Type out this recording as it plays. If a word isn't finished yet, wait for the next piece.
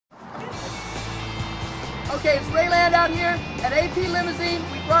Okay, it's Rayland out here at AP Limousine.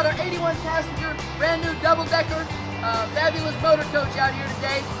 We brought our 81-passenger, brand new double-decker, fabulous motor coach out here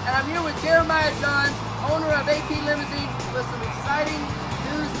today. And I'm here with Jeremiah Johns, owner of AP Limousine, with some exciting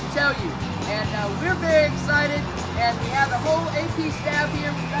news to tell you. And we're very excited, and we have the whole AP staff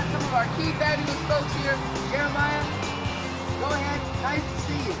here. We've got some of our key fabulous folks here. Jeremiah, go ahead. Nice to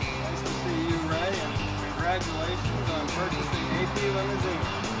see you. Nice to see you, Ray, and congratulations on purchasing AP Limousine.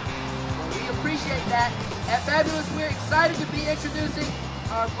 We appreciate that. At Fabulous, we're excited to be introducing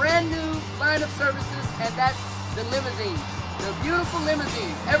our brand new line of services, and that's the limousines. The beautiful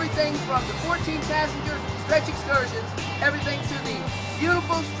limousines. Everything from the 14-passenger stretch excursions, everything to the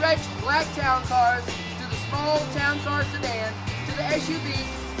beautiful stretch black town cars, to the small town car sedan, to the SUV,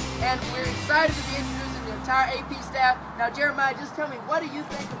 and we're excited to be introducing the entire AP staff. Now, Jeremiah, just tell me, what do you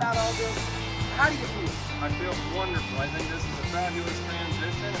think about all this? How do you feel? I feel wonderful. I think this is a fabulous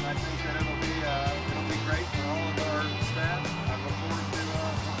transition, and I think that it'll be great for all of our staff. I look forward to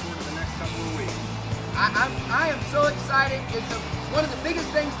the next couple of weeks. I am so excited. It's one of the biggest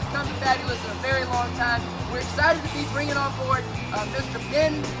things to come to Fabulous in a very long time. We're excited to be bringing on board Mr.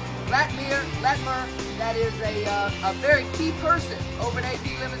 Ben Latmer. That is a very key person over at AP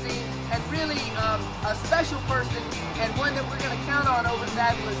Limousine, and really a special person, and one that we're going to count on over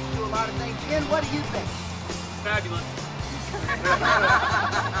Fabulous to do a lot of things. Ben, what do you think? Fabulous.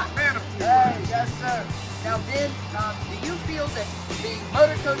 Hey, yes, sir. Now, Ben, do you feel that the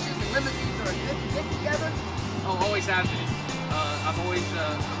motor coaches and limousines are a good fit together? Oh, always have been.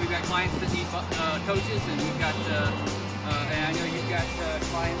 We've got clients that need coaches, and we've got, and I know you've got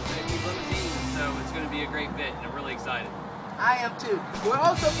clients that need limousines, so it's going to be a great fit, and I'm really excited. I am too. We're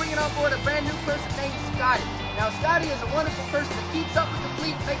also bringing on board a brand new person named Scotty. Now, Scotty is a wonderful person that keeps up with the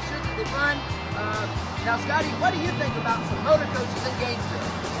fleet, makes sure that they run. Now, Scotty, what do you think about some motor coaches in Gainesville?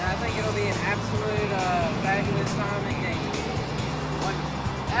 Yeah, I think it'll be an absolute fabulous time in Gainesville. Wonderful.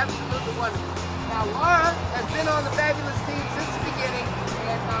 Absolutely wonderful. Now, Laura has been on the Fabulous team since the beginning,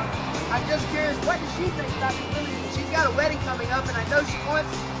 and I'm just curious, what does she think about these limousines? She's got a wedding coming up, and I know she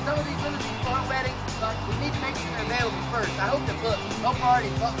wants some of these limousines for her wedding, but we need to make sure they're available first. I hope they're booked. Hope already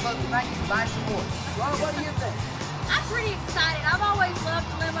booked. We might need to buy some more. Laura, what do you think? I'm pretty excited. I've always loved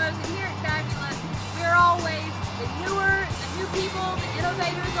the limos, and here at Fabulous, we're always the new people, the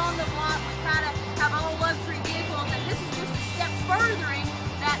innovators on the block. We try to have all luxury vehicles, and this is just a step furthering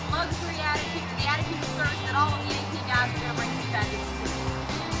that luxury attitude, the attitude of service that all of the AP guys are going to bring to Fabulous too.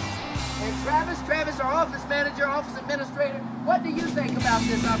 And Travis, our office manager, office administrator, what do you think about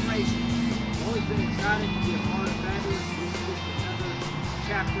this operation? I've always been excited to be a part of Fabulous. This is just another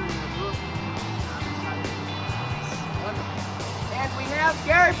chapter in our book. I'm excited to be part of this. Wonderful. And we have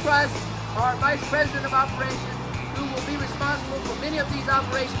Gary Price, our Vice President of Operations, who will be responsible for many of these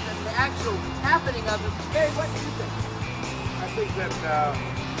operations and the actual happening of them. Gary, what do you think? I think that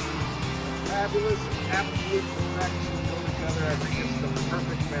Fabulous and absolute perfection go together. I think it's the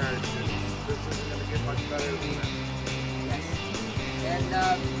perfect marriage. This isn't going to get much better than that. Yes. And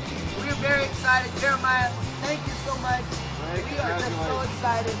we're very excited. Jeremiah, thank you so much. We are just so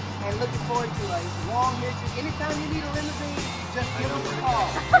excited and looking forward to a long history. Anytime you need a limousine, just give us a call.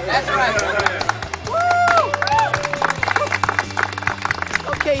 That's right. Woo!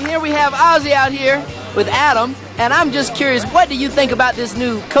 Okay, here we have Ozzy out here with Adam, and I'm just curious, what do you think about this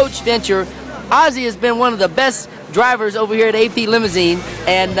new coach venture? Ozzy has been one of the best drivers over here at AP Limousine,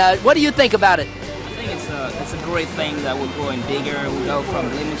 and what do you think about it? I think it's a great thing that we're growing bigger. We go from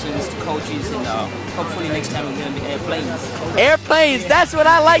limousines to coaches, and hopefully next time we're going to be airplanes. Airplanes, that's what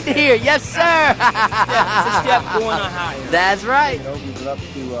I like to hear. Yes, sir. It's a step going on higher. That's right. It opens it up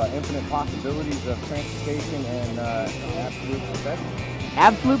to infinite possibilities of transportation and absolute perfection.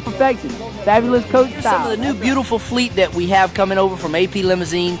 Absolute perfection. Fabulous coach style. Some of the new beautiful fleet that we have coming over from AP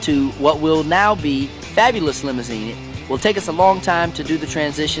Limousine to what will now be Fabulous Limousine. It will take us a long time to do the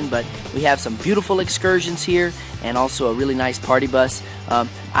transition, but we have some beautiful excursions here and also a really nice party bus.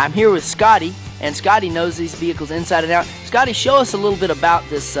 I'm here with Scotty, and Scotty knows these vehicles inside and out. Scotty, show us a little bit about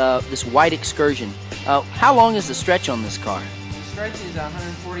this this white excursion. How long is the stretch on this car? The stretch is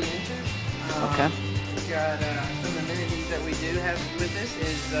 140 inches. Okay. We've got some amenities that we do have with this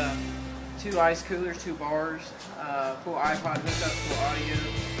is 2 ice coolers, 2 bars, full iPod hookup, full audio.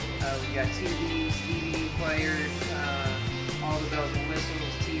 We got TVs, DVD players, all the bells and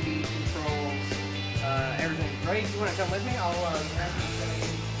whistles, TV controls, everything. Ray, if you want to come with me, I'll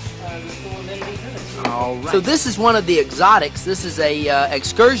grab the full amenities in it. All right. So this is one of the exotics. This is a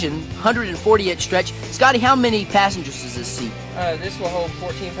excursion, 140-inch stretch. Scotty, how many passengers does this seat? This will hold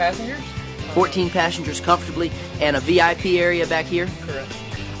 14 passengers. 14 passengers comfortably, and a VIP area back here. Correct.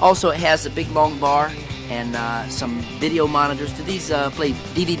 Also, it has a big long bar and some video monitors. Do these play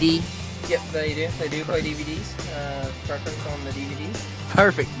DVD? Yep, they do. They do play DVDs. Preference on the DVDs.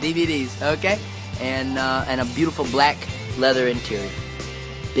 Perfect, DVDs. Okay, and a beautiful black leather interior.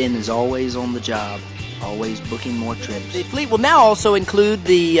 Ben is always on the job, always booking more trips. The fleet will now also include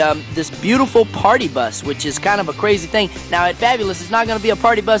the this beautiful party bus, which is kind of a crazy thing. Now at Fabulous, it's not going to be a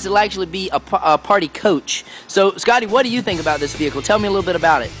party bus; it'll actually be a party coach. So, Scotty, what do you think about this vehicle? Tell me a little bit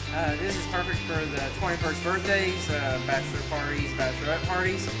about it. This is perfect for the 21st birthdays, bachelor parties, bachelorette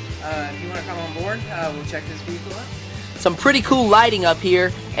parties. If you want to come on board, we'll check this vehicle out. Some pretty cool lighting up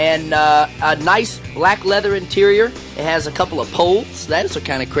here, and a nice black leather interior. It has a couple of poles. That is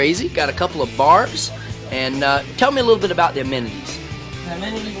kind of crazy. Got a couple of bars. And tell me a little bit about the amenities. The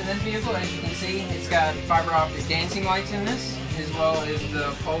amenities in this vehicle, as you can see, it's got fiber optic dancing lights in this, as well as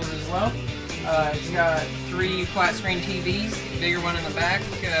the poles as well. It's got 3 flat screen TVs, bigger one in the back,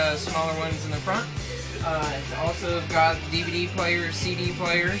 smaller ones in the front. It's also got DVD players, CD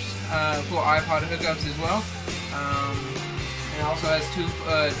players, full iPod hookups as well. And it also has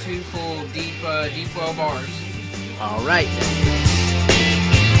two full deep well bars. All right.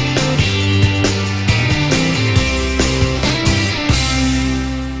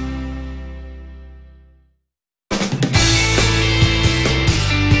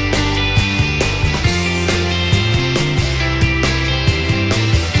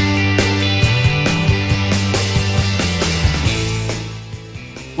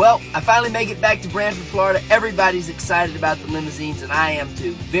 Well, I finally make it back to Brantford, Florida. Everybody's excited about the limousines, and I am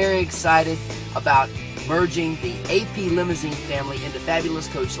too. Very excited about merging the AP Limousine family into Fabulous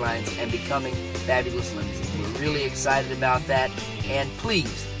Coach Lines and becoming Fabulous Limousines. We're really excited about that, and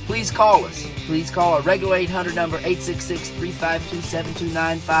please call us. Please call our regular 800 number,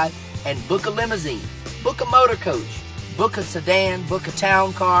 866-352-7295, and book a limousine, book a motor coach, book a sedan, book a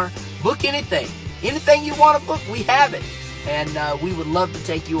town car, book anything. Anything you want to book, we have it. And we would love to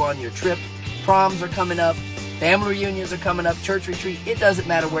take you on your trip. Proms are coming up. Family reunions are coming up. Church retreat. It doesn't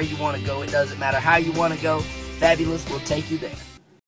matter where you want to go. It doesn't matter how you want to go. Fabulous will take you there.